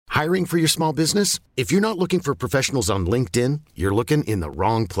Hiring for your small business? If you're not looking for professionals on LinkedIn, you're looking in the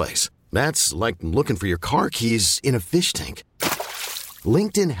wrong place. That's like looking for your car keys in a fish tank.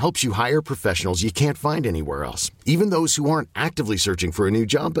 LinkedIn helps you hire professionals you can't find anywhere else, even those who aren't actively searching for a new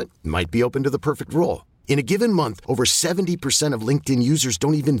job but might be open to the perfect role. In a given month, over 70% of LinkedIn users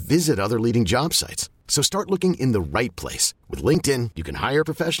don't even visit other leading job sites. So start looking in the right place. With LinkedIn, you can hire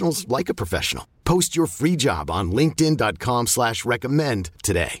professionals like a professional. Post your free job on linkedin.com/recommend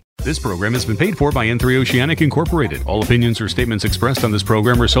today. This program has been paid for by N3 Oceanic Incorporated. All opinions or statements expressed on this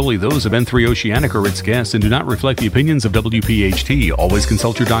program are solely those of N3 Oceanic or its guests and do not reflect the opinions of WPHT. Always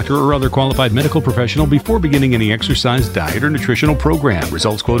consult your doctor or other qualified medical professional before beginning any exercise, diet, or nutritional program.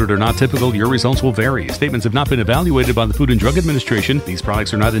 Results quoted are not typical. Your results will vary. Statements have not been evaluated by the Food and Drug Administration. These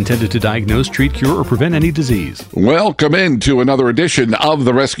products are not intended to diagnose, treat, cure, or prevent any disease. Welcome into another edition of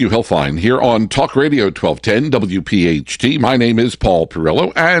the Rescue Healthline here on Talk Radio 1210 WPHT. My name is Paul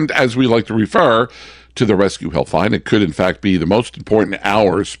Perrello, and as we like to refer to the Rescue Healthline, it could in fact be the most important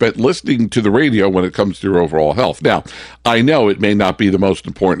hour spent listening to the radio when it comes to your overall health. Now, I know it may not be the most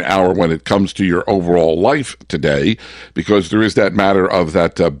important hour when it comes to your overall life today, because there is that matter of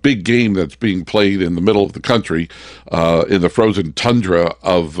that big game that's being played in the middle of the country, in the frozen tundra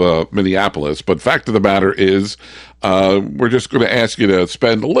of Minneapolis. But fact of the matter is, we're just going to ask you to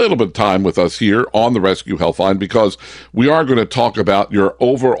spend a little bit of time with us here on the Rescue Healthline, because we are going to talk about your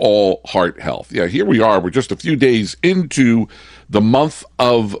overall heart health. Yeah, here we are. We're just a few days into the month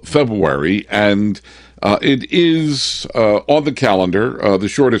of February, and it is on the calendar, the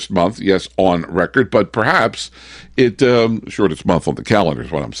shortest month, yes, on record, but perhaps shortest month on the calendar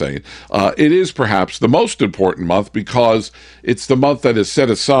is what I'm saying. It is perhaps the most important month because it's the month that is set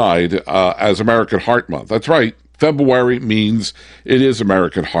aside as American Heart Month. That's right. February means it is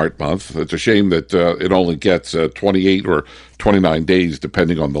American Heart Month. It's a shame that it only gets 28 or 29 days,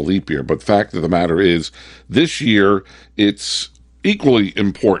 depending on the leap year. But fact of the matter is, this year, it's equally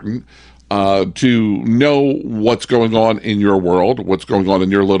important to know what's going on in your world, what's going on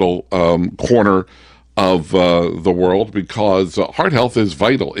in your little corner of the world, because heart health is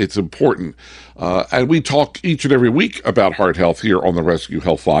vital. It's important. And we talk each and every week about heart health here on the Rescue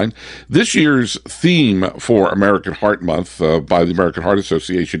Healthline. This year's theme for American Heart Month by the American Heart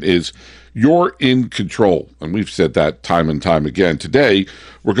Association is "You're in Control." And we've said that time and time again. Today,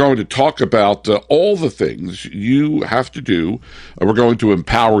 we're going to talk about all the things you have to do. We're going to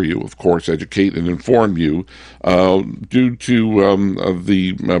empower you, of course, educate and inform you due to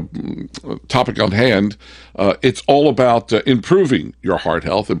the topic on hand. It's all about improving your heart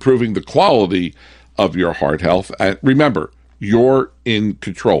health, improving the quality of your heart health. And remember, you're in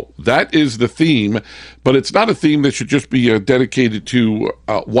control. That is the theme, but it's not a theme that should just be dedicated to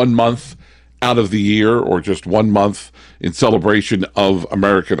 1 month out of the year or just 1 month in celebration of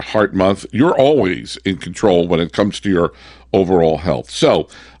American Heart Month. You're always in control when it comes to your overall health. So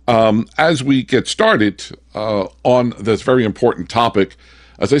as we get started on this very important topic,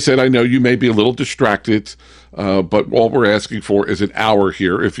 as I said, I know you may be a little distracted, but all we're asking for is an hour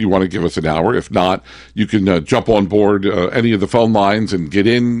here, if you want to give us an hour. If not, you can jump on board any of the phone lines and get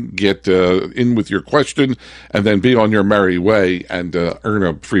in with your question, and then be on your merry way and earn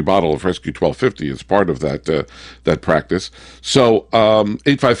a free bottle of Rescue 1250 as part of that practice. So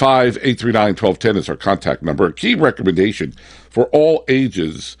 855-839-1210 is our contact number. A key recommendation for all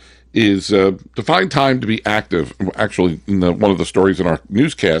ages is to find time to be active. Actually, in one of the stories in our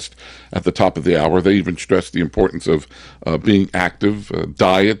newscast at the top of the hour, they even stressed the importance of being active,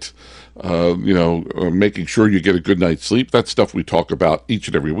 diet, making sure you get a good night's sleep. That's stuff we talk about each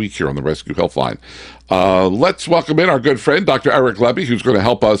and every week here on the Rescue Healthline. Let's welcome in our good friend, Dr. Eric Lebby, who's going to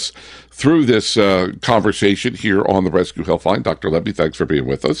help us through this conversation here on the Rescue Healthline. Dr. Lebby, thanks for being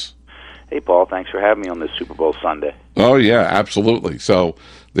with us. Hey, Paul, thanks for having me on this Super Bowl Sunday. Oh, yeah, absolutely. So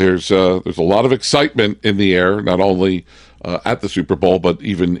there's a lot of excitement in the air, not only at the Super Bowl, but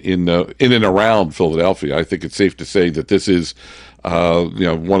even in and around Philadelphia. I think it's safe to say that this is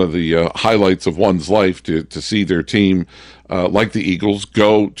one of the highlights of one's life to see their team, like the Eagles,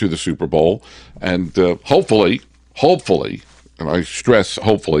 go to the Super Bowl. And hopefully, and I stress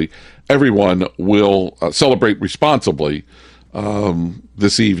hopefully, everyone will celebrate responsibly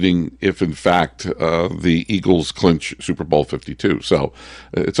this evening if, in fact, the Eagles clinch Super Bowl 52. So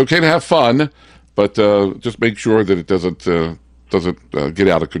it's okay to have fun, but just make sure that it doesn't get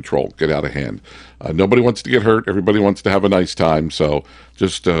out of control, get out of hand. Nobody wants to get hurt. Everybody wants to have a nice time. So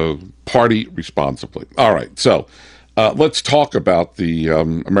just party responsibly. All right. So Let's talk about the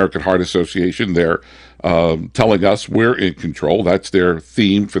American Heart Association. They're telling us we're in control. That's their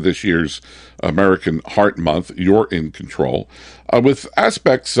theme for this year's American Heart Month. You're in control. With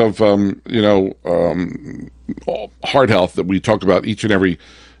aspects of, heart health that we talk about each and every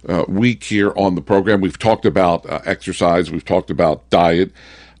week here on the program. We've talked about exercise. We've talked about diet.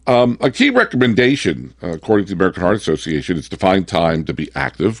 A key recommendation, according to the American Heart Association, is to find time to be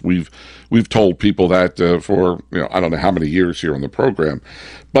active. We've told people that for I don't know how many years here on the program,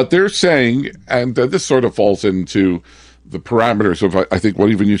 but they're saying, and this sort of falls into the parameters of I think what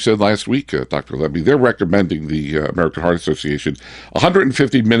even you said last week, Dr. Lebby. They're recommending, the American Heart Association,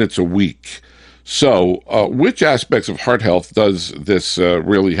 150 minutes a week. So, which aspects of heart health does this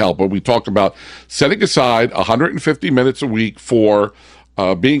really help? When we talk about setting aside 150 minutes a week for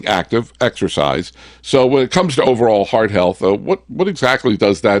being active, exercise. So when it comes to overall heart health, what exactly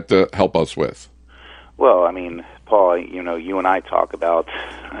does that help us with? Well, I mean, Paul, you and I talk about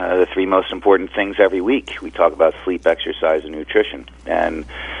the three most important things every week. We talk about sleep, exercise, and nutrition. And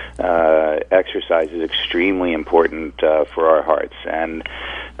exercise is extremely important for our hearts. And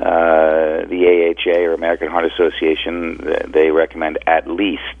the AHA, or American Heart Association, they recommend at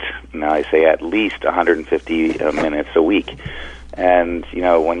least, now I say at least 150 minutes a week. And,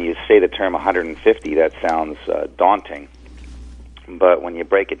 when you say the term 150, that sounds daunting. But when you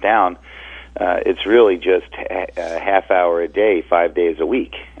break it down, it's really just a half hour a day, 5 days a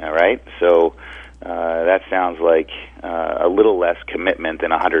week, all right? So that sounds like a little less commitment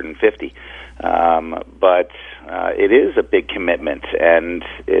than 150. But it is a big commitment, and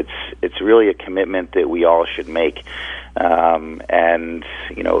it's really a commitment that we all should make.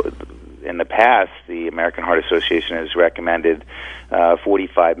 In the past, the American Heart Association has recommended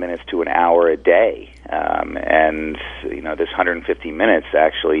 45 minutes to an hour a day. This 150 minutes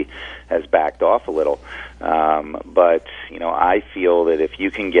actually has backed off a little. But I feel that if you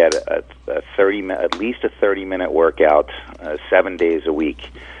can get at least a 30-minute workout 7 days a week,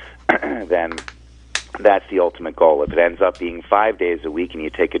 then that's the ultimate goal. If it ends up being 5 days a week and you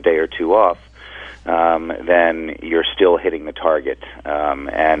take a day or two off, then you're still hitting the target.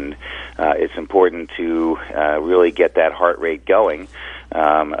 It's important to really get that heart rate going.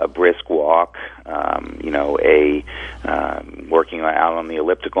 A brisk walk, working out on the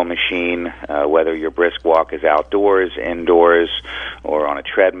elliptical machine, whether your brisk walk is outdoors, indoors, or on a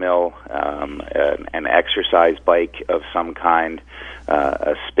treadmill, an exercise bike of some kind,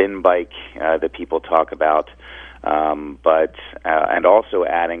 a spin bike that people talk about. And also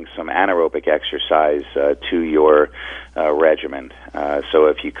adding some anaerobic exercise to your regimen. So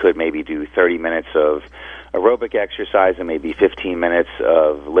if you could maybe do 30 minutes of aerobic exercise and maybe 15 minutes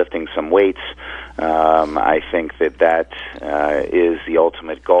of lifting some weights, I think that is the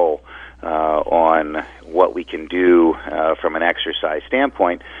ultimate goal on what we can do from an exercise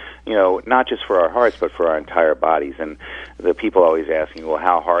standpoint. Not just for our hearts, but for our entire bodies. And the people always ask me, well,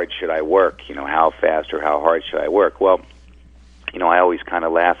 how hard should I work? How fast or how hard should I work? Well, I always kind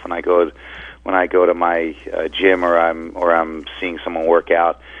of laugh when I go to my gym or I'm seeing someone work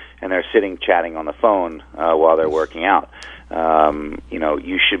out and they're sitting chatting on the phone while they're working out.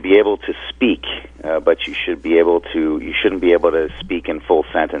 You should be able to speak, but you shouldn't be able to speak in full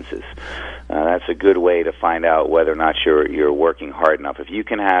sentences. That's a good way to find out whether or not you're working hard enough. If you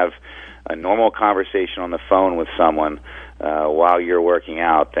can have a normal conversation on the phone with someone while you're working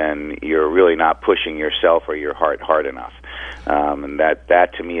out, then you're really not pushing yourself or your heart hard enough. And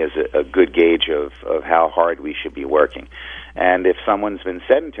that to me is a good gauge of how hard we should be working. And if someone's been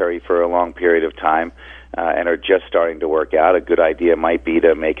sedentary for a long period of time and are just starting to work out, a good idea might be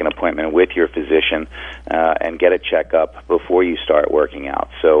to make an appointment with your physician and get a checkup before you start working out.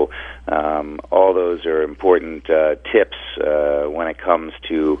 So all those are important tips when it comes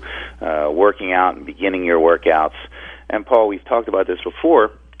to working out and beginning your workouts. And Paul, we've talked about this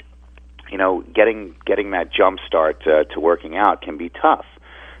before. Getting that jump start to working out can be tough.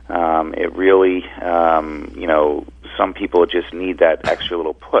 It really, some people just need that extra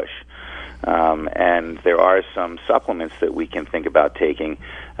little push. And there are some supplements that we can think about taking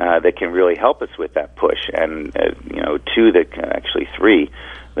that can really help us with that push. And, three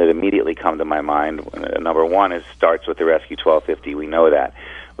that immediately come to my mind. Number one starts with the Rescue 1250. We know that.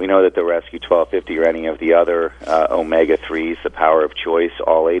 We know that the Rescue 1250 or any of the other omega-3s, the power of choice,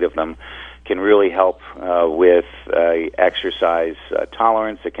 all 8 of them, can really help with exercise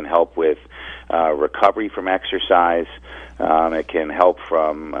tolerance. It can help with recovery from exercise. It can help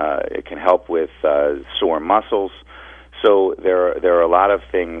with sore muscles. So there are a lot of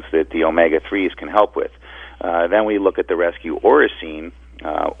things that the omega-3s can help with. Then we look at the Rescue Oracine.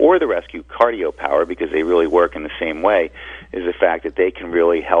 for the Rescue Cardio Power, because they really work in the same way, is the fact that they can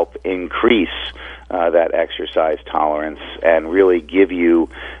really help increase that exercise tolerance and really give you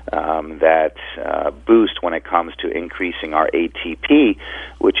that boost when it comes to increasing our ATP,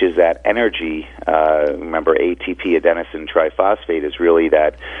 which is that energy. Remember, ATP, adenosine triphosphate, is really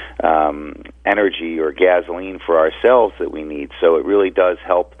that energy or gasoline for our cells that we need. So it really does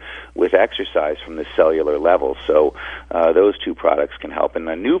help with exercise from the cellular level. So those two products can help. And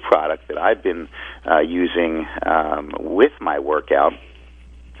the new product that I've been using with my workout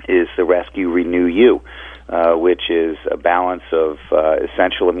is the Rescue Renew U, which is a balance of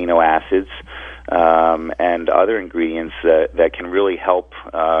essential amino acids and other ingredients that can really help,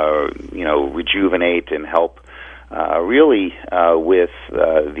 rejuvenate and help really with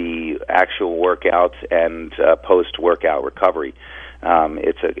the actual workout and post-workout recovery.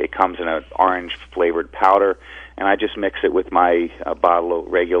 It comes in an orange-flavored powder, and I just mix it with my bottle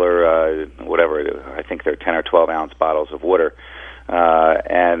of regular, I think they're 10 or 12-ounce bottles of water.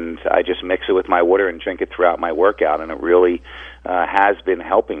 And I just mix it with my water and drink it throughout my workout, and it really has been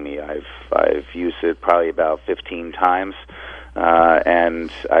helping me. I've used it probably about 15 times,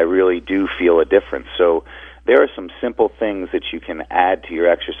 and I really do feel a difference. So there are some simple things that you can add to your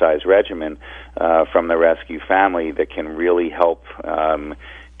exercise regimen from the Rescue family that can really help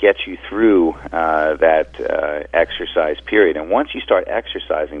get you through that exercise period. And once you start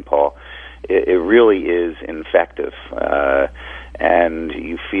exercising, Paul, it really is effective. And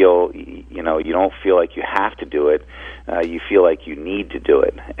you feel, you don't feel like you have to do it. You feel like you need to do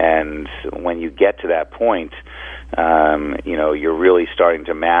it. And when you get to that point, you're really starting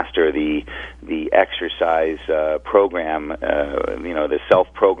to master the exercise program, the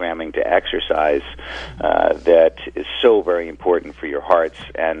self-programming to exercise that is so very important for your hearts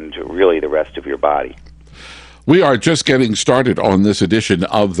and really the rest of your body. We are just getting started on this edition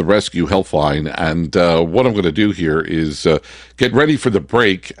of the Rescue Healthline, and what I'm going to do here is get ready for the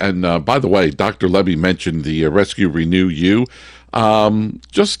break. And by the way, Dr. Lebby mentioned the Rescue Renew U.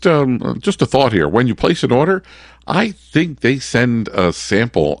 Just a thought here. When you place an order, I think they send a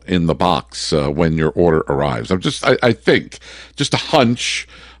sample in the box when your order arrives. I think, just a hunch.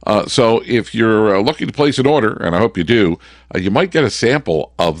 So if you're looking to place an order, and I hope you do, you might get a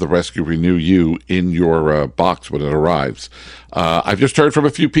sample of the Rescue Renew U in your box when it arrives. I've just heard from a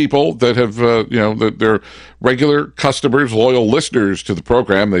few people that have, that they're regular customers, loyal listeners to the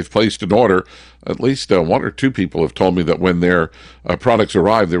program. They've placed an order. At least one or two people have told me that when their products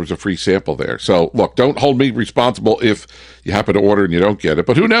arrived, there was a free sample there. So, look, don't hold me responsible if you happen to order and you don't get it.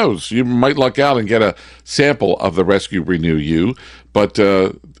 But who knows? You might luck out and get a sample of the Rescue Renew U. But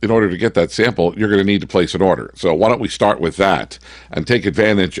in order to get that sample, you're going to need to place an order. So why don't we start with that and take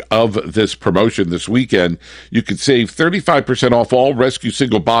advantage of this promotion this weekend. You can save 35% off all Rescue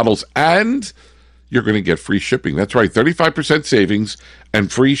single bottles, and you're going to get free shipping. That's right, 35% savings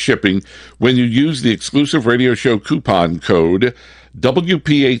and free shipping when you use the exclusive radio show coupon code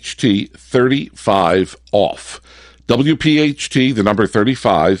WPHT35 off. WPHT, the number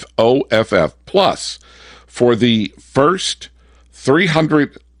 35, OFF. Plus, for the first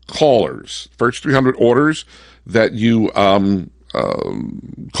 300 callers, first 300 orders that you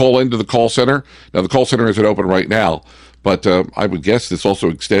call into the call center. Now, the call center isn't open right now, but I would guess this also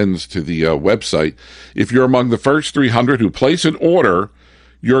extends to the website. If you're among the first 300 who place an order,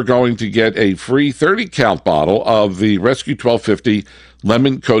 you're going to get a free 30-count bottle of the Rescue 1250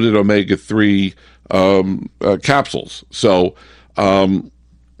 lemon-coated omega-3 capsules. So,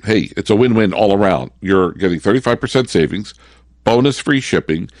 hey, it's a win-win all around. You're getting 35% savings, bonus free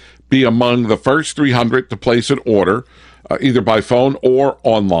shipping. Be among the first 300 to place an order, either by phone or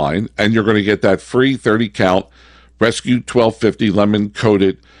online, and you're going to get that free 30-count Rescue 1250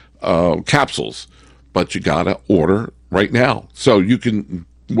 lemon-coated capsules. But you got to order right now. So you can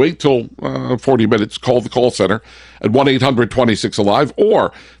wait till 40 minutes, call the call center at 1-800-26-ALIVE,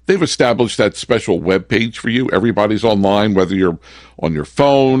 or they've established that special web page for you. Everybody's online, whether you're on your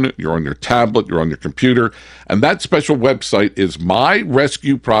phone, you're on your tablet, you're on your computer. And that special website is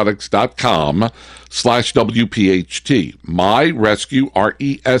myrescueproducts.com/WPHT. MyRescue,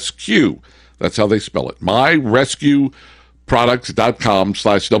 RESQ. That's how they spell it.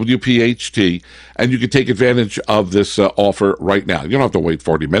 myrescueproducts.com/WPHT, and you can take advantage of this offer right now. You don't have to wait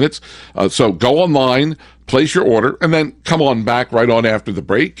 40 minutes. So go online, place your order, and then come on back right on after the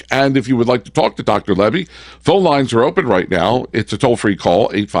break. And if you would like to talk to Dr. Lebby, phone lines are open right now. It's a toll-free call,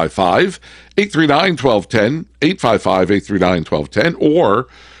 855-839-1210, 855-839-1210, or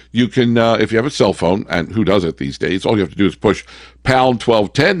you can, if you have a cell phone, and who does it these days, all you have to do is push pound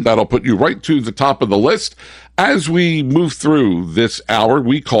 1210. That'll put you right to the top of the list. As we move through this hour,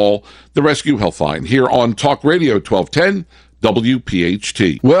 we call the Rescue Healthline here on Talk Radio 1210.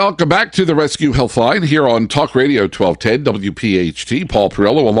 WPHT. Welcome back to the Rescue Healthline here on Talk Radio 1210 WPHT. Paul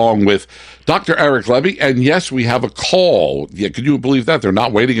Perrello along with Dr. Eric Lebby. And yes, we have a call. Yeah, can you believe that? They're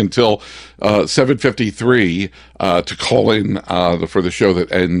not waiting until 7:53 to call in for the show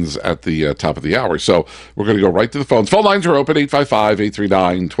that ends at the top of the hour. So we're going to go right to the phones. Phone lines are open,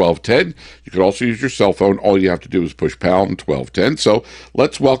 855-839-1210. You can also use your cell phone. All you have to do is push pound 1210. So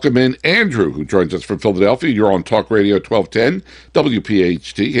let's welcome in Andrew, who joins us from Philadelphia. You're on Talk Radio 1210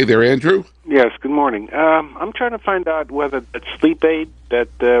 WPHT. Hey there, Andrew. Yes, good morning. I'm trying to find out whether that sleep aid that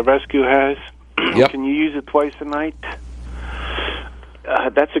Rescue has, Yep. Can you use it twice a night?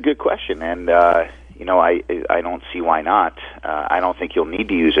 That's a good question, and I don't see why not. I don't think you'll need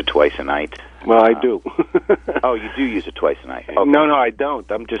to use it twice a night. Well, I do. Oh, you do use it twice a night? Okay. No, I don't.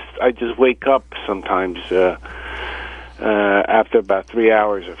 I just wake up sometimes after about 3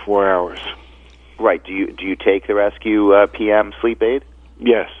 hours or 4 hours. Right. Do you take the Rescue PM sleep aid?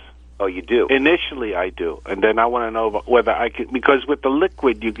 Yes. Oh, you do? Initially, I do, and then I want to know whether I could, because with the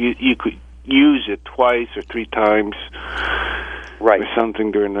liquid, you could use it twice or 3 times, right, or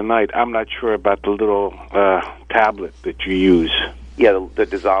something during the night. I'm not sure about the little tablet that you use. Yeah, the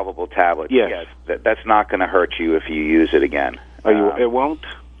dissolvable tablet. Yes. That's not going to hurt you if you use it again. It won't?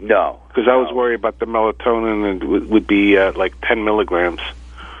 No. Because I was worried about the melatonin, and it would be like 10 milligrams.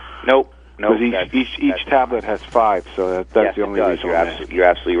 Nope. No, each tablet has 5, so that's the only reason. You're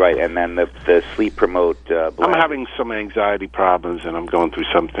absolutely right. And then the Sleep Promote blend. I'm having some anxiety problems, and I'm going through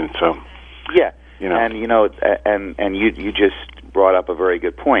something. So yeah, and you just brought up a very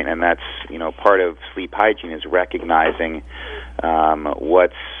good point, and that's part of sleep hygiene is recognizing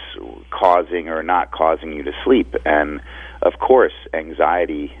what's causing or not causing you to sleep, and of course,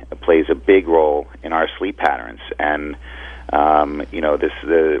 anxiety plays a big role in our sleep patterns, and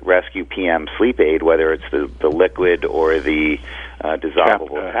the Rescue PM sleep aid, whether it's the liquid or the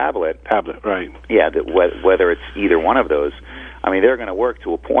dissolvable tablet, right? Yeah, whether it's either one of those, I mean, they're going to work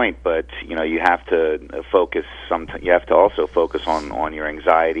to a point, but you have to focus. You have to also focus on your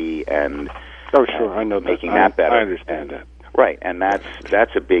anxiety and I know making that better. I understand that. Right, and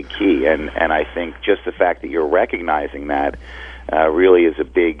that's a big key, and I think just the fact that you're recognizing that really is a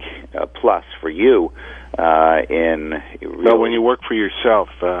big plus for you. When you work for yourself,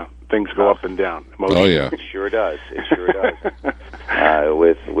 things go up and down. Oh yeah, it sure does. It sure does.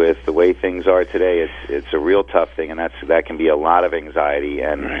 With the way things are today, it's a real tough thing, and that can be a lot of anxiety.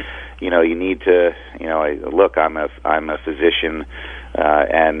 And right. You need to look. I'm a physician,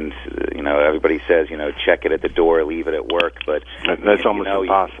 and everybody says check it at the door, leave it at work, but that's almost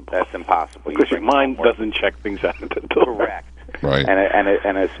impossible. That's impossible because your mind doesn't check things out at the door. Correct. Right.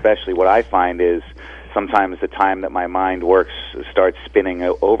 And especially what I find is sometimes the time that my mind starts spinning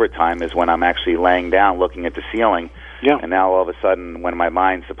overtime is when I'm actually laying down looking at the ceiling. Yeah. And now all of a sudden when my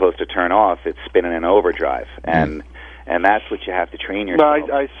mind's supposed to turn off, it's spinning in overdrive. And that's what you have to train yourself.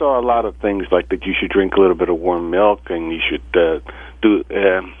 No, I saw a lot of things like that you should drink a little bit of warm milk and you should do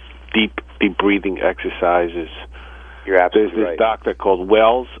deep breathing exercises. You're absolutely There's this doctor called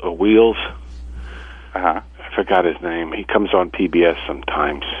Wheels. Uh-huh. I forgot his name. He comes on PBS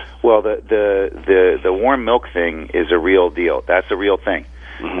sometimes. Well, the warm milk thing is a real deal. That's a real thing.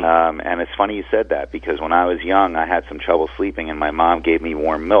 Mm-hmm. And it's funny you said that because when I was young, I had some trouble sleeping, and my mom gave me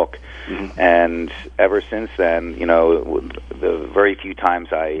warm milk. Mm-hmm. And ever since then, the very few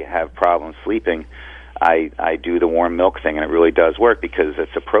times I have problems sleeping, I do the warm milk thing, and it really does work because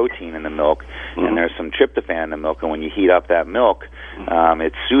it's a protein in the milk, mm-hmm. and there's some tryptophan in the milk, and when you heat up that milk,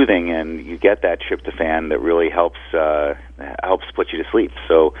 it's soothing, and you get that tryptophan that really helps put you to sleep.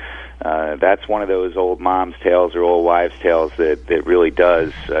 So that's one of those old mom's tales or old wives' tales that really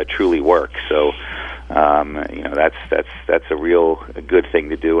does truly work. So that's a real good thing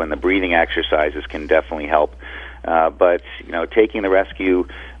to do, and the breathing exercises can definitely help. But taking the Rescue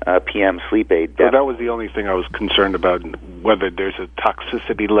PM sleep aid. So that was the only thing I was concerned about, whether there's a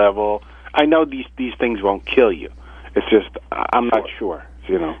toxicity level. I know these things won't kill you. It's just I'm not sure.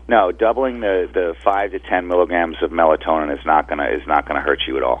 No, doubling the 5 to 10 milligrams of melatonin is not gonna hurt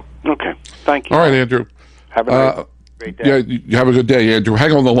you at all. Okay, thank you. All right, Andrew. Have a great day. Yeah, you have a good day, Andrew.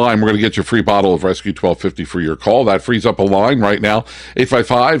 Hang on the line. We're going to get you a free bottle of Rescue 1250 for your call. That frees up a line right now,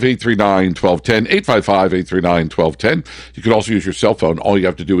 855-839-1210, 855-839-1210. You can also use your cell phone. All you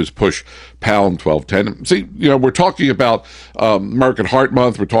have to do is push pound 1210. See, we're talking about American Heart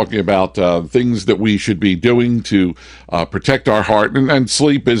Month. We're talking about things that we should be doing to protect our heart, and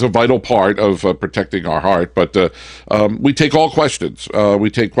sleep is a vital part of protecting our heart. But we take all questions. We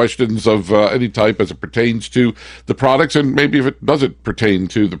take questions of any type as it pertains to the products, and maybe if it doesn't pertain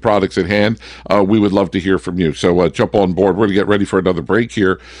to the products at hand, we would love to hear from you. So jump on board. We're going to get ready for another break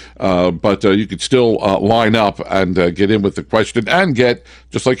here, but you could still line up and get in with the question and get,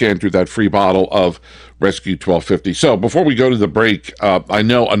 just like Andrew, that free bottle of Rescue 1250. So before we go to the break, I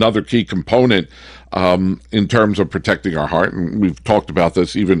know another key component in terms of protecting our heart, and we've talked about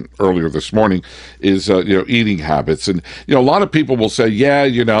this even earlier this morning, is eating habits. And a lot of people will say, I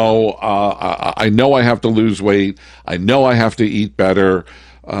know I have to lose weight, I know I have to eat better,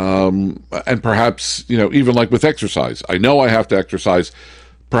 and perhaps even like with exercise, I know I have to exercise.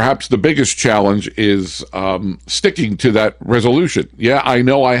 Perhaps the biggest challenge is sticking to that resolution. Yeah, I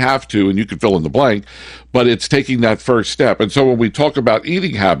know I have to, and you can fill in the blank, but it's taking that first step. And so when we talk about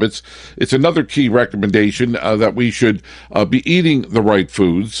eating habits, it's another key recommendation that we should be eating the right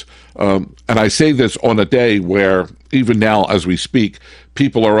foods. And I say this on a day where, even now as we speak,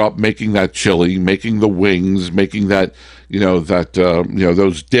 people are up making that chili, making the wings, making that,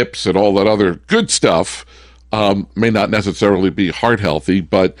 those dips and all that other good stuff. May not necessarily be heart healthy,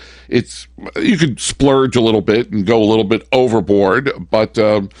 but you could splurge a little bit and go a little bit overboard. But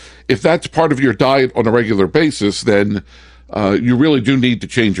if that's part of your diet on a regular basis, then you really do need to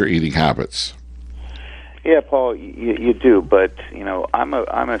change your eating habits. Yeah, Paul, you do. But I'm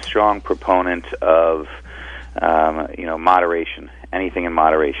a strong proponent of moderation, anything in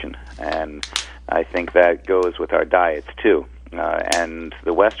moderation, and I think that goes with our diets too. And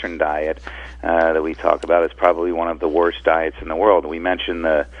the Western diet that we talk about is probably one of the worst diets in the world. We mentioned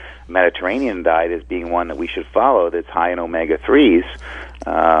the Mediterranean diet as being one that we should follow, that's high in omega-3s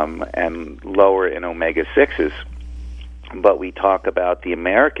and lower in omega-6s. But we talk about the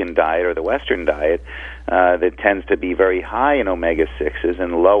American diet or the Western diet that tends to be very high in omega-6s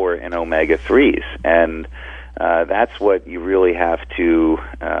and lower in omega-3s. And that's what you really have to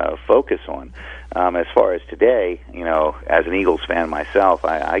focus on. As far as today, as an Eagles fan myself,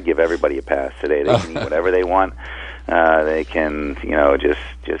 I give everybody a pass today. They can eat whatever they want. They can,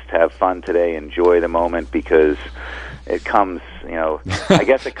 just have fun today, enjoy the moment, because it comes, I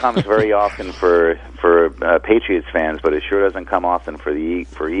guess it comes very often for Patriots fans, but it sure doesn't come often for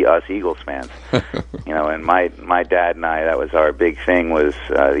us Eagles fans. And my dad and I, that was our big thing, was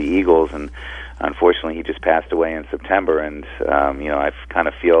the Eagles, and unfortunately he just passed away in September, and I kind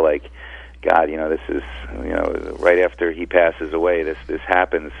of feel like, God, this is, right after he passes away, this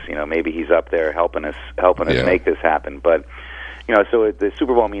happens. Maybe he's up there helping us make this happen. But, so the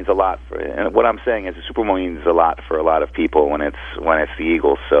Super Bowl means a lot and what I'm saying is the Super Bowl means a lot for a lot of people when it's the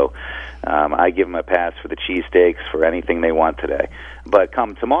Eagles. So I give them a pass for the cheesesteaks, for anything they want today. But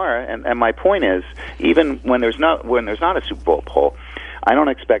come tomorrow, and my point is, even when there's not a Super Bowl poll, I don't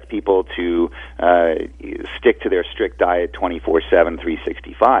expect people to stick to their strict diet 24/7,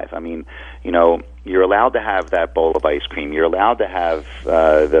 365. I mean, you're allowed to have that bowl of ice cream. You're allowed to have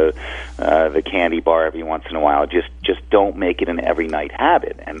the candy bar every once in a while. Just don't make it an every night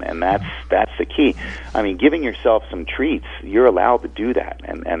habit, and that's the key. I mean, giving yourself some treats, you're allowed to do that,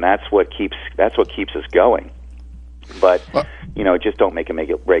 and that's what keeps us going. But just don't make a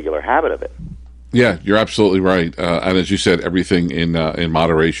regular habit of it. Yeah, you're absolutely right. And as you said, everything in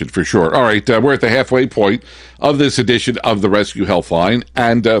moderation, for sure. All right, we're at the halfway point of this edition of the Rescue Healthline,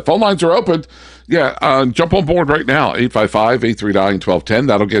 and phone lines are open. Yeah, jump on board right now, 855-839-1210.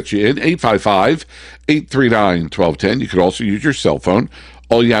 That'll get you in, 855-839-1210. You could also use your cell phone.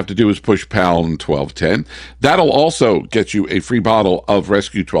 All you have to do is push pound 1210. That'll also get you a free bottle of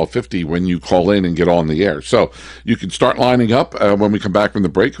Rescue 1250 when you call in and get on the air. So you can start lining up when we come back from the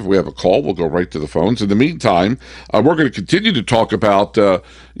break. If we have a call, we'll go right to the phones. In the meantime, we're going to continue to talk about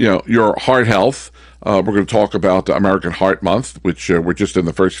your heart health. We're going to talk about American Heart Month, which we're just in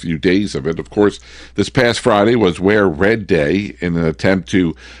the first few days of it. Of course, this past Friday was Wear Red Day in an attempt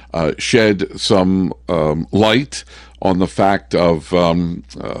to shed some light on the fact of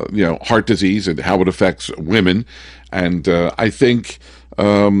heart disease and how it affects women. And I think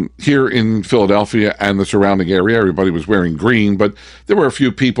here in Philadelphia and the surrounding area, everybody was wearing green, but there were a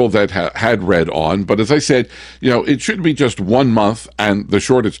few people that had red on. But as I said, it should be just 1 month, and the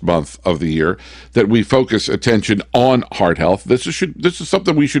shortest month of the year, that we focus attention on heart health. This is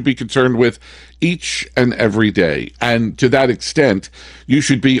something we should be concerned with each and every day. And to that extent, you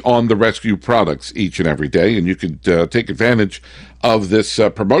should be on the Rescue products each and every day, and you could take advantage of this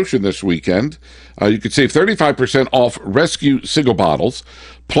promotion this weekend. You could save 35% off Rescue single bottles.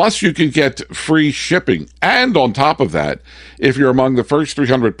 Plus, you could get free shipping. And on top of that, if you're among the first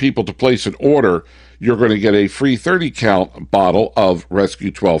 300 people to place an order, you're going to get a free 30-count bottle of Rescue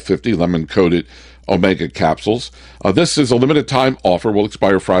 1250 lemon-coated Omega capsules. This is a limited time offer. Will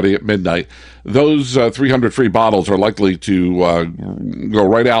expire Friday at midnight. Those 300 free bottles are likely to go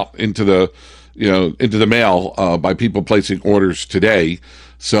right out into the mail by people placing orders today.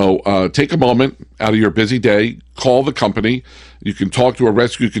 So take a moment out of your busy day, call the company. You can talk to a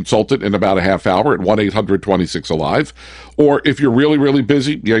rescue consultant in about a half hour at 1-800-26-ALIVE. Or if you're really, really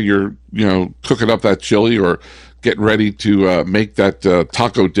busy, you're cooking up that chili or getting ready to make that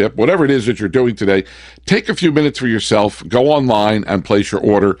taco dip, whatever it is that you're doing today, take a few minutes for yourself, go online and place your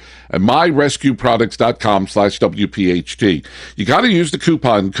order at myrescueproducts.com/WPHT. You got to use the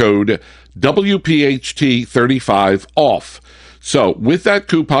coupon code WPHT35 off. So with that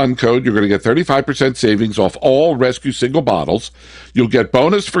coupon code, you're going to get 35% savings off all Rescue single bottles. You'll get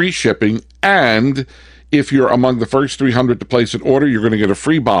bonus free shipping. And if you're among the first 300 to place an order, you're going to get a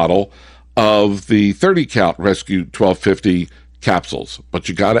free bottle of the 30-count Rescue 1250 capsules. But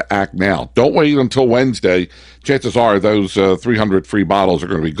you got to act now. Don't wait until Wednesday. Chances are those 300 free bottles are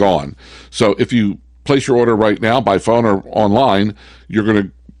going to be gone. So if you place your order right now by phone or online, you're going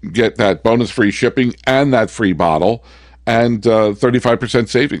to get that bonus free shipping and that free bottle and 35%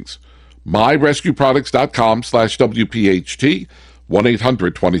 savings. myrescueproducts.com/WPHT,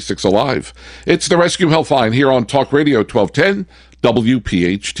 1-800-26-ALIVE. It's the Rescue Healthline here on Talk Radio 1210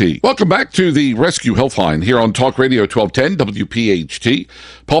 WPHT. Welcome back to the Rescue Healthline here on Talk Radio 1210 WPHT.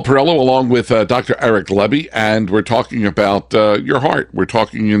 Paul Perrello along with Dr. Eric Lebby, and we're talking about your heart. We're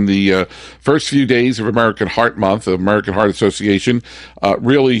talking in the first few days of American Heart Month. The American Heart Association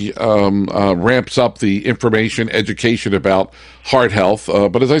really ramps up the information, education about heart health.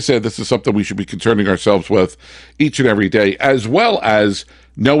 But as I said, this is something we should be concerning ourselves with each and every day, as well as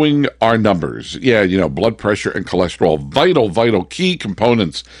knowing our numbers. Blood pressure and cholesterol, vital key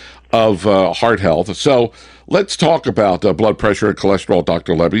components of heart health. So let's talk about blood pressure and cholesterol,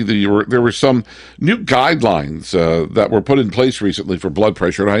 Dr. Lebby. There were some new guidelines that were put in place recently for blood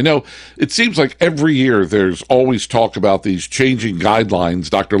pressure. And I know it seems like every year there's always talk about these changing guidelines,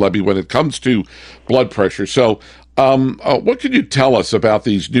 Dr. Lebby, when it comes to blood pressure. So what can you tell us about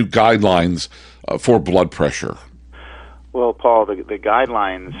these new guidelines for blood pressure? Well, Paul, the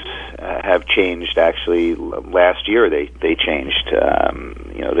guidelines have changed. Actually, last year they changed.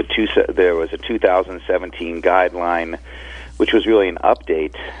 There was a 2017 guideline, which was really an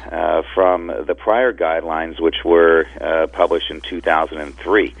update from the prior guidelines, which were published in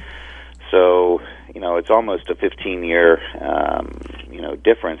 2003. So, it's almost a 15-year,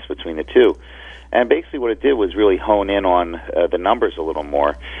 difference between the two. And basically what it did was really hone in on the numbers a little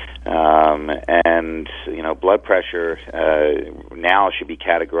more. Blood pressure now should be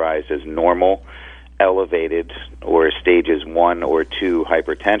categorized as normal, elevated, or stages 1 or 2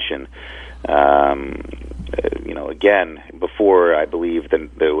 hypertension. Again, before I believe that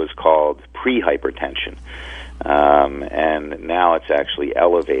it was called pre-hypertension. And now it's actually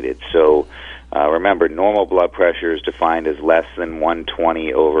elevated. So remember, normal blood pressure is defined as less than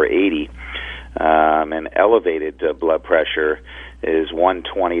 120/80. And elevated blood pressure is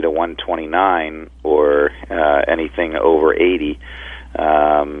 120 to 129 or anything over 80,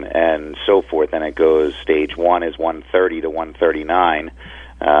 and so forth. And it goes, stage 1 is 130 to 139,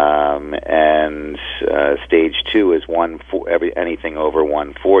 and stage 2 is anything over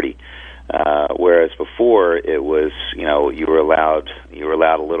 140. Whereas before it was, you were allowed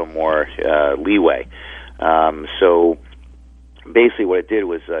a little more leeway. So basically what it did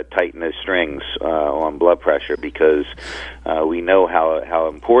was tighten the strings on blood pressure, because we know how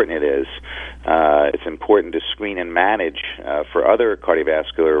important it is. It's important to screen and manage for other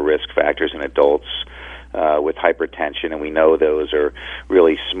cardiovascular risk factors in adults with hypertension, and we know those are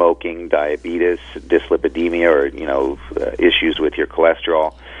really smoking, diabetes, dyslipidemia, or issues with your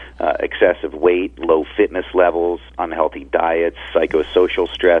cholesterol, excessive weight, low fitness levels, unhealthy diets, psychosocial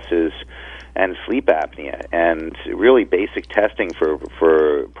stresses, and sleep apnea. And really basic testing for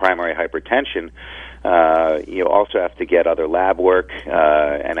primary hypertension. You also have to get other lab work,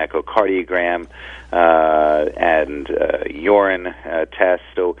 an echocardiogram, and urine tests.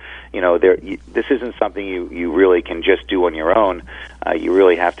 So, this isn't something you really can just do on your own. You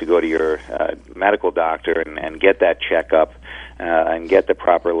really have to go to your medical doctor and get that checkup and get the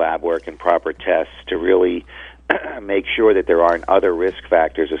proper lab work and proper tests to really make sure that there aren't other risk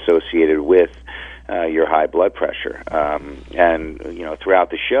factors associated with your high blood pressure. And throughout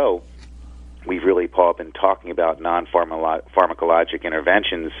the show, we've really, Paul, been talking about non-pharmacologic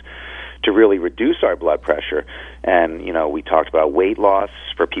interventions to really reduce our blood pressure. And, we talked about weight loss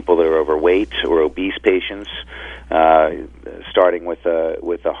for people that are overweight or obese patients, starting with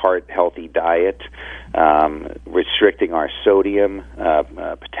a heart-healthy diet, restricting our sodium,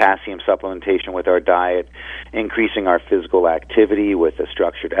 potassium supplementation with our diet, increasing our physical activity with a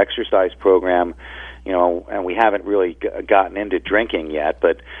structured exercise program. And we haven't really gotten into drinking yet,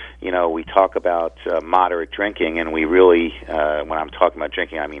 but, we talk about moderate drinking, and we really, when I'm talking about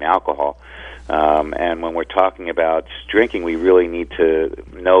drinking, I mean alcohol. And when we're talking about drinking, we really need to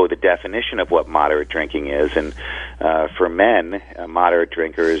know the definition of what moderate drinking is. And for men, moderate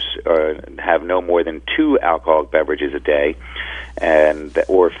drinkers have no more than 2 alcoholic beverages a day,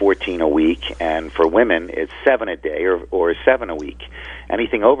 or 14 a week. And for women, it's 7 a day or 7 a week.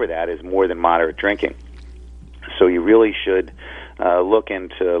 Anything over that is more than moderate drinking. So you really should look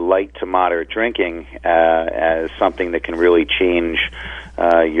into light to moderate drinking as something that can really change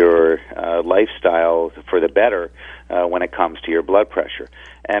your lifestyle for the better when it comes to your blood pressure.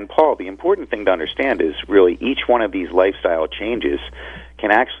 And Paul, the important thing to understand is really each one of these lifestyle changes can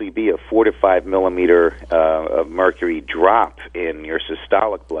actually be a 4 to 5 millimeter of mercury drop in your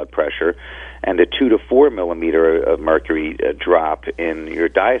systolic blood pressure, and a 2 to 4 millimeter of mercury drop in your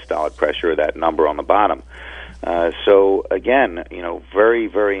diastolic pressure, that number on the bottom. So again, very,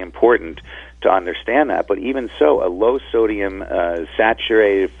 very important to understand that. But even so, a low sodium,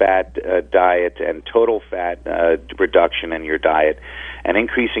 saturated fat diet and total fat reduction in your diet, and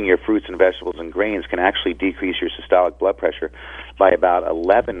increasing your fruits and vegetables and grains can actually decrease your systolic blood pressure by about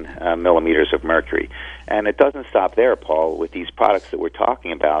 11 millimeters of mercury. And it doesn't stop there, Paul, with these products that we're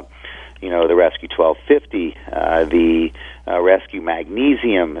talking about. The Rescue 1250, the Rescue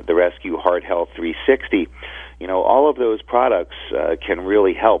Magnesium, the Rescue Heart Health 360. All of those products can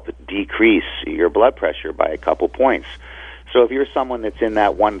really help decrease your blood pressure by a couple points. So if you're someone that's in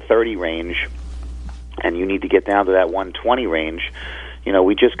that 130 range and you need to get down to that 120 range,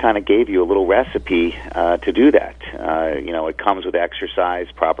 we just kind of gave you a little recipe to do that. It comes with exercise,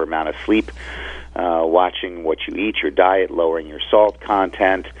 proper amount of sleep, watching what you eat, your diet, lowering your salt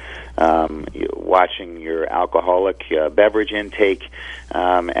content, watching your alcoholic beverage intake,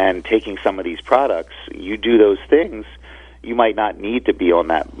 and taking some of these products. You do those things, you might not need to be on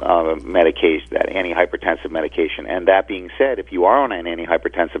that medication, that antihypertensive medication. And that being said, if you are on an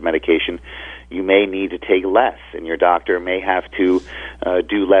antihypertensive medication, you may need to take less, and your doctor may have to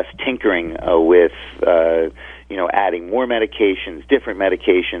do less tinkering with adding more medications, different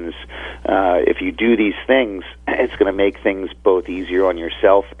medications. If you do these things, it's going to make things both easier on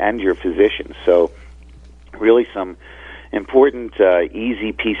yourself and your physician. So really some important,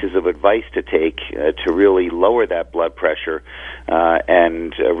 easy pieces of advice to take to really lower that blood pressure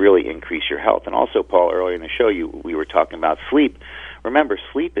and really increase your health. And also, Paul, earlier in the show, we were talking about sleep. Remember,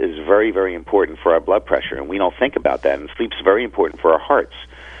 sleep is very, very important for our blood pressure, and we don't think about that. And sleep's very important for our hearts.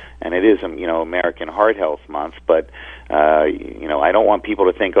 And it is, American Heart Health Month, but, I don't want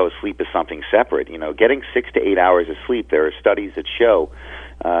people to think, sleep is something separate. Getting 6 to 8 hours of sleep, there are studies that show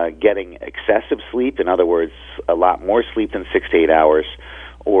getting excessive sleep, in other words, a lot more sleep than 6 to 8 hours,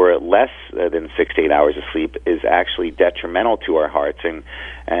 or less than 6 to 8 hours of sleep is actually detrimental to our hearts,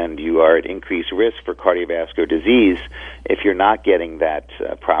 and you are at increased risk for cardiovascular disease if you're not getting that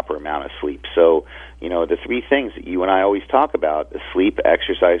proper amount of sleep. So, the 3 things that you and I always talk about, sleep,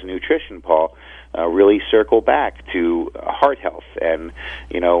 exercise, nutrition, Paul, really circle back to heart health. And,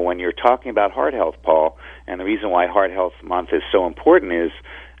 when you're talking about heart health, Paul, and the reason why Heart Health Month is so important is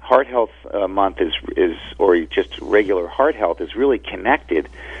Heart Health Month is or just regular heart health is really connected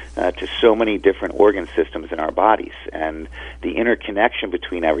to so many different organ systems in our bodies, and the interconnection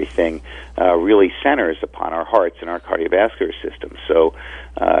between everything really centers upon our hearts and our cardiovascular system. So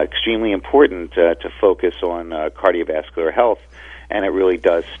extremely important to focus on cardiovascular health, and it really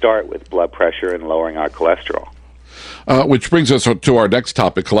does start with blood pressure and lowering our cholesterol. Which brings us to our next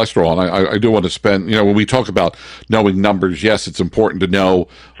topic, cholesterol. And I do want to spend, when we talk about knowing numbers, yes, it's important to know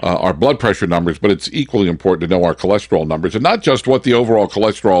our blood pressure numbers, but it's equally important to know our cholesterol numbers. And not just what the overall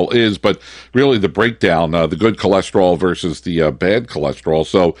cholesterol is, but really the breakdown, the good cholesterol versus the bad cholesterol.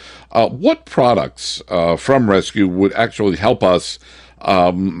 So what products from Rescue would actually help us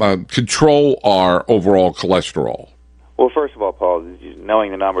control our overall cholesterol? Well, first of all, Paul,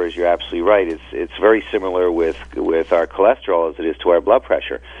 knowing the numbers, you're absolutely right. It's very similar with our cholesterol as it is to our blood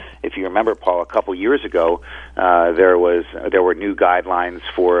pressure. If you remember, Paul, a couple years ago, there were new guidelines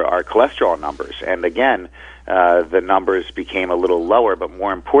for our cholesterol numbers, and again, the numbers became a little lower. But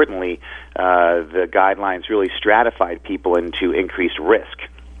more importantly, the guidelines really stratified people into increased risk.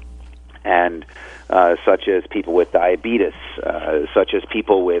 and such as people with diabetes, such as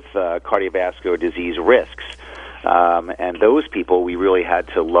people with cardiovascular disease risks. And those people, we really had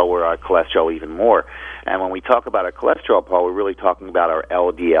to lower our cholesterol even more. And when we talk about our cholesterol, Paul, we're really talking about our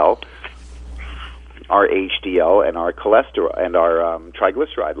LDL, our HDL, and our cholesterol and our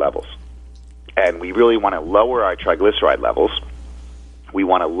triglyceride levels. And we really want to lower our triglyceride levels. We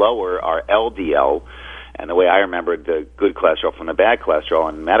want to lower our LDL. And the way I remembered the good cholesterol from the bad cholesterol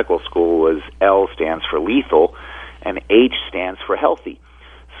in medical school was L stands for lethal, and H stands for healthy.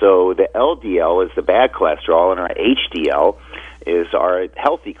 So the LDL is the bad cholesterol, and our HDL is our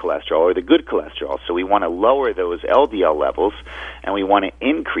healthy cholesterol, or the good cholesterol. So we want to lower those LDL levels, and we want to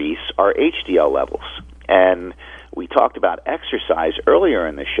increase our HDL levels. And we talked about exercise earlier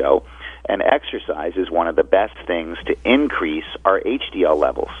in the show, and exercise is one of the best things to increase our HDL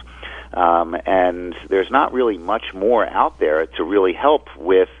levels. And there's not really much more out there to really help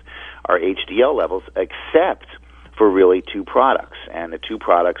with our HDL levels except for really two products. And the two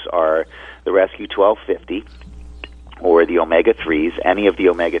products are the Rescue 1250 or the omega-3s. Any of the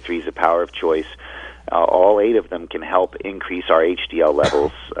omega-3s, the power of choice. All 8 of them can help increase our HDL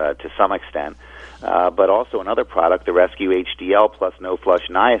levels to some extent. But also another product, the Rescue HDL plus No Flush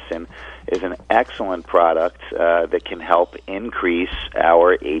Niacin, is an excellent product that can help increase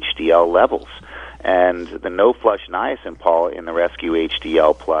our HDL levels. And the No Flush Niacin, Paul, in the Rescue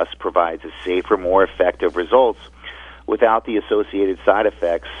HDL plus provides a safer, more effective results without the associated side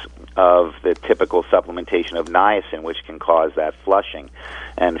effects of the typical supplementation of niacin, which can cause that flushing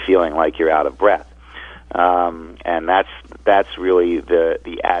and feeling like you're out of breath. And that's really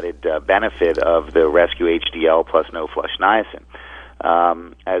the added benefit of the Rescue HDL plus No Flush Niacin.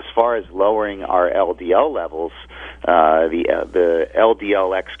 As far as lowering our LDL levels, the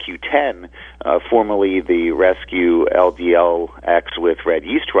LDL XQ10, formerly the Rescue LDL-X with red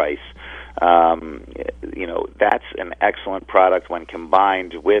yeast rice, that's an excellent product when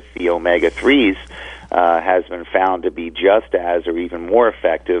combined with the omega-3s, has been found to be just as or even more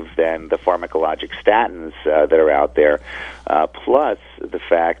effective than the pharmacologic statins that are out there, plus the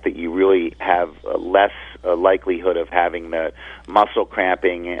fact that you really have less likelihood of having the muscle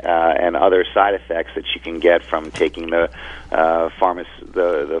cramping and other side effects that you can get from taking the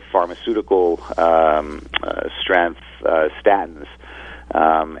pharmaceutical strength statins.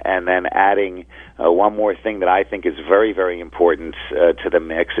 And then adding one more thing that I think is very, very important to the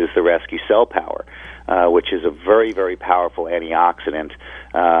mix is the Rescue Cell Power, which is a very, very powerful antioxidant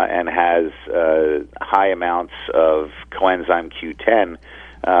and has high amounts of coenzyme Q10,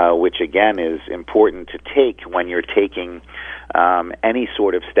 which again is important to take when you're taking any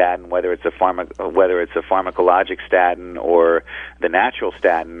sort of statin, whether it's a pharmacologic statin or the natural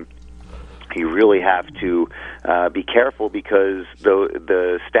statin. You really have to be careful because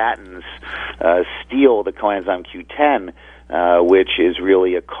the statins steal the coenzyme Q10, which is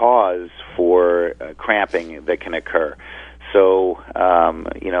really a cause for cramping that can occur. So,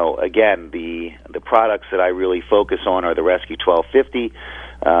 again, the products that I really focus on are the Rescue 1250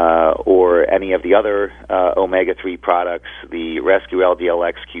 or any of the other omega-3 products, the Rescue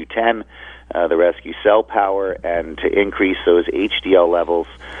LDL XQ10, the Rescue Cell Power, and to increase those HDL levels,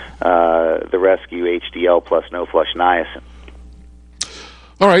 the Rescue HDL plus No Flush Niacin.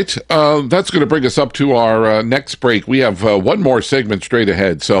 All right, that's going to bring us up to our next break. We have one more segment straight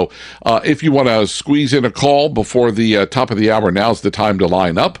ahead. So if you want to squeeze in a call before the top of the hour, now's the time to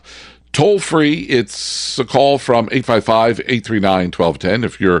line up. Toll free, it's a call from 855-839-1210.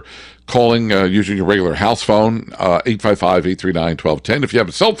 If you're calling using your regular house phone, 855-839-1210. If you have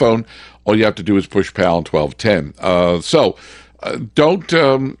a cell phone, all you have to do is push pound 1210. Don't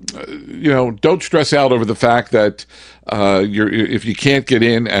stress out over the fact that if you can't get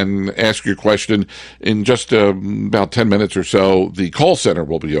in and ask your question in just about 10 minutes or so, the call center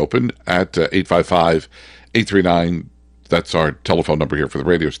will be open at 855-839. That's our telephone number here for the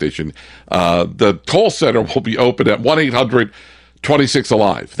radio station. The call center will be open at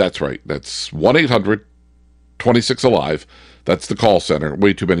 1-800-26-ALIVE. That's right. That's 1-800-26-ALIVE. That's the call center.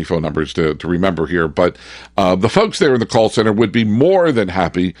 Way too many phone numbers to remember here. But the folks there in the call center would be more than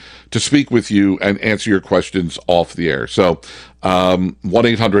happy to speak with you and answer your questions off the air. So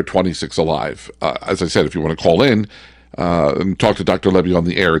 1-800-26-ALIVE. As I said, if you want to call in and talk to Dr. Lebby on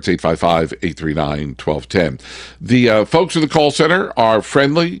the air, it's 855-839-1210. The folks in the call center are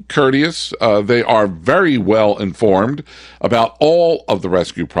friendly, courteous. They are very well informed about all of the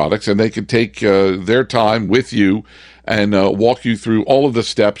Rescue products, and they can take their time with you and walk you through all of the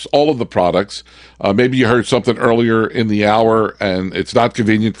steps, all of the products. Maybe you heard something earlier in the hour and it's not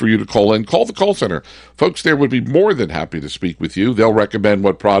convenient for you to call in. Call the call center. Folks there would be more than happy to speak with you. They'll recommend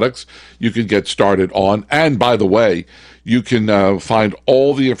what products you can get started on. And by the way, you can find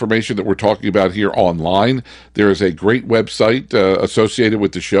all the information that we're talking about here online. There is a great website associated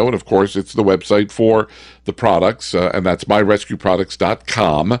with the show, and of course, it's the website for the products, and that's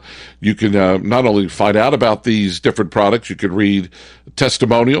myrescueproducts.com. You can not only find out about these different products, you can read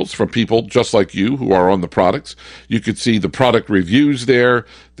testimonials from people just like you who are on the products. You can see the product reviews there.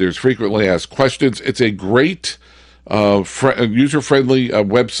 There's frequently asked questions. It's a great user-friendly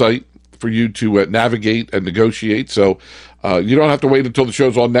website for you to navigate and negotiate. So you don't have to wait until the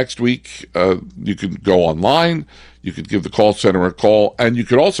show's on next week. You can go online, you could give the call center a call, and you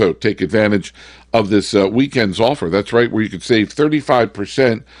could also take advantage of this weekend's offer. That's right, where you could save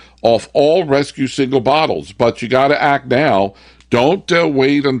 35% off all Rescue single bottles. But you got to act now. Don't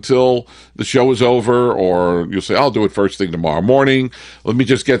wait until the show is over, or you'll say, I'll do it first thing tomorrow morning. Let me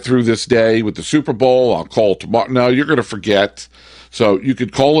just get through this day with the Super Bowl. I'll call tomorrow. No, you're going to forget. So you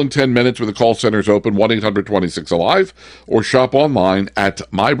could call in 10 minutes when the call center is open, 1-800-26-ALIVE, or shop online at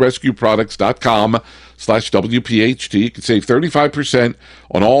myrescueproducts.com/WPHT. You can save 35%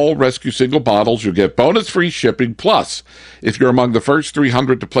 on all Rescue single bottles. You'll get bonus free shipping. Plus, if you're among the first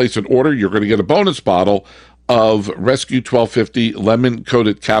 300 to place an order, you're going to get a bonus bottle of Rescue 1250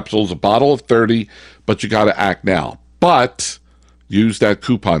 lemon-coated capsules, a bottle of 30, but you got to act now. But use that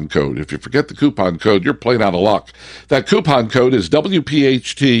coupon code. If you forget the coupon code, you're playing out of luck. That coupon code is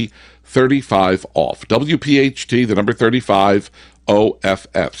WPHT35 off. WPHT, the number 35,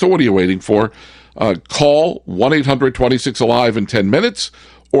 OFF. So what are you waiting for? Call 1-800-26-ALIVE in 10 minutes,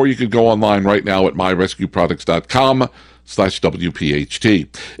 or you could go online right now at myrescueproducts.com/WPHT.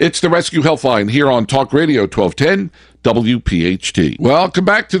 It's the Rescue Healthline here on Talk Radio 1210 WPHT. Welcome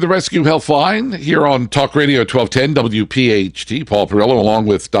back to the Rescue Healthline here on Talk Radio 1210 WPHT. Paul Perrello along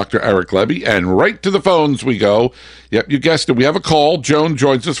with Dr. Eric Lebby, and right to the phones we go. Yep, you guessed it. We have a call. Joan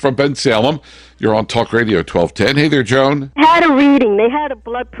joins us from Ben Salem. You're on Talk Radio 1210. Hey there, Joan. Had a reading. They had a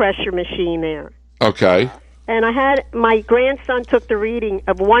blood pressure machine there. Okay. And my grandson took the reading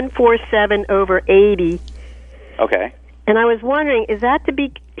of 147/80. Okay. And I was wondering, should I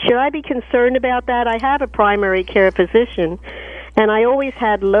be concerned about that? I have a primary care physician, and I always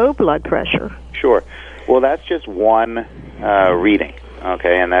had low blood pressure. Sure. Well, that's just one reading,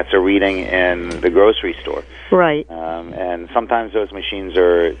 okay, and that's a reading in the grocery store. Right. And sometimes those machines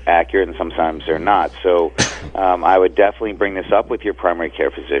are accurate and sometimes they're not. So I would definitely bring this up with your primary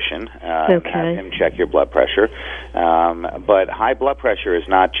care physician and have him check your blood pressure. But high blood pressure is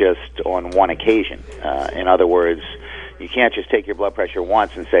not just on one occasion. In other words, you can't just take your blood pressure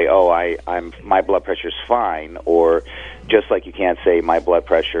once and say, my blood pressure's fine, or just like you can't say my blood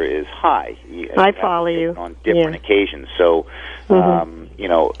pressure is high. I follow you. On different occasions. So,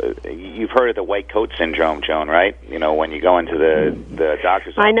 you've heard of the white coat syndrome, Joan, right? When you go into the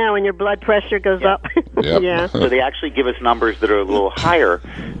doctor's office. I know, and your blood pressure goes up. Yep. Yeah. So they actually give us numbers that are a little higher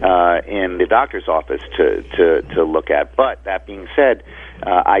in the doctor's office to look at. But that being said,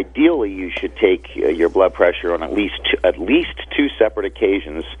 ideally, you should take your blood pressure on at least two separate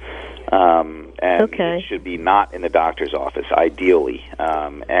occasions, and it should be not in the doctor's office, ideally.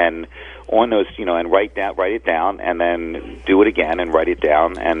 And on those, and write it down, and then do it again and write it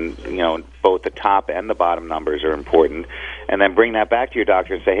down, and both the top and the bottom numbers are important. And then bring that back to your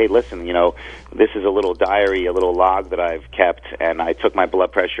doctor and say, hey, listen, this is a little diary, a little log that I've kept, and I took my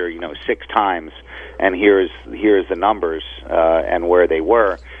blood pressure, 6 times. And here's the numbers and where they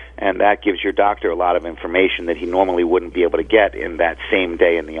were, and that gives your doctor a lot of information that he normally wouldn't be able to get in that same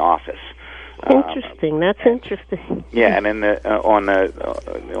day in the office. Interesting. That's interesting. Yeah, and then on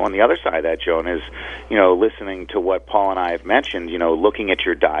the other side of that, Joan, is listening to what Paul and I have mentioned. Looking at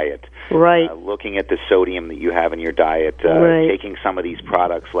your diet, right? Looking at the sodium that you have in your diet, right. Taking some of these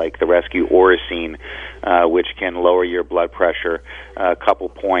products like the Rescue Oracine, which can lower your blood pressure a couple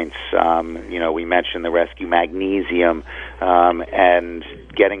points. We mentioned the Rescue Magnesium, and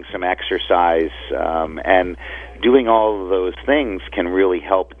getting some exercise, and doing all of those things can really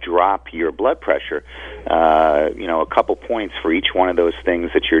help drop your blood pressure. A couple points for each one of those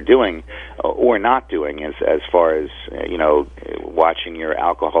things that you're doing or not doing, as far as watching your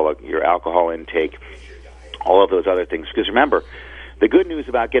alcohol intake, all of those other things. Because remember, the good news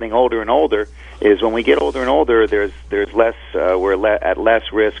about getting older and older is when we get older and older, there's less. We're at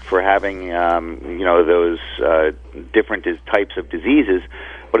less risk for having those different types of diseases.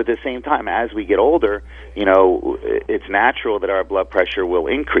 But at the same time, as we get older, it's natural that our blood pressure will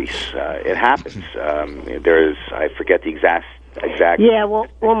increase. It happens. I forget the exact. Yeah, well,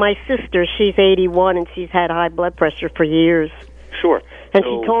 my sister, she's 81 and she's had high blood pressure for years. Sure. And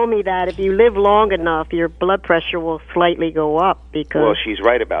she told me that if you live long enough, your blood pressure will slightly go up because. Well, she's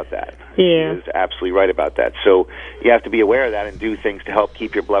right about that. Yeah. She is absolutely right about that. So you have to be aware of that and do things to help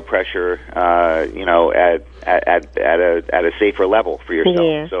keep your blood pressure, at a safer level for yourself.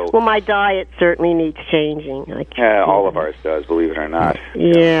 Yeah. So, well, my diet certainly needs changing. All of ours does, believe it or not.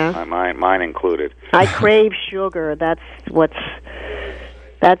 Yeah. Mine included. I crave sugar. That's the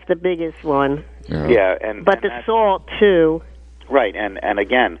biggest one. Yeah, but the salt too. Right, and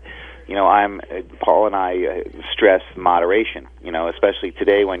again, Paul and I stress moderation. Especially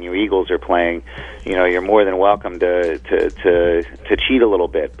today when your Eagles are playing, you're more than welcome to cheat a little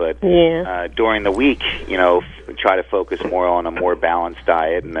bit. But during the week, try to focus more on a more balanced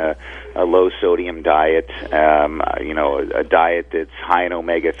diet and a low sodium diet. A diet that's high in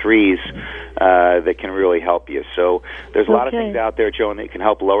omega-3s that can really help you. So there's a lot of things out there, Joan, that can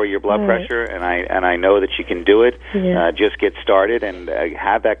help lower your blood pressure, and I know that you can do it. Just get started and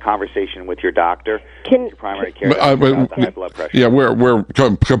have that conversation with your doctor, your primary care doctor about the high blood pressure. Yeah, we're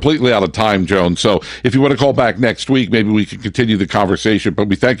completely out of time, Joan. So if you want to call back next week, maybe we can continue the conversation. But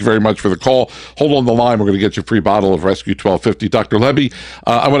we thank you very much for the call. Hold on the line. We're going to get you a free bottle of Rescue 1250. Dr. Lebby,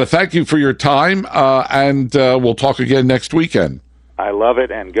 I want to thank you for your time, and we'll talk again next weekend. I love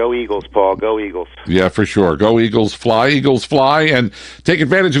it, and go Eagles, Paul. Go Eagles. Yeah, for sure. Go Eagles, fly, and take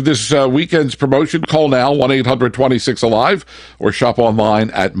advantage of this weekend's promotion. Call now, 1-800-26-ALIVE, or shop online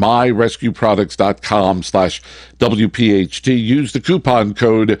at myrescueproducts.com/WPHT. Use the coupon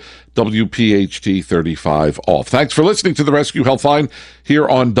code WPHT35 off. Thanks for listening to the Rescue Healthline here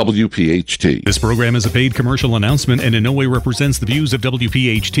on WPHT. This program is a paid commercial announcement and in no way represents the views of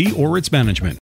WPHT or its management.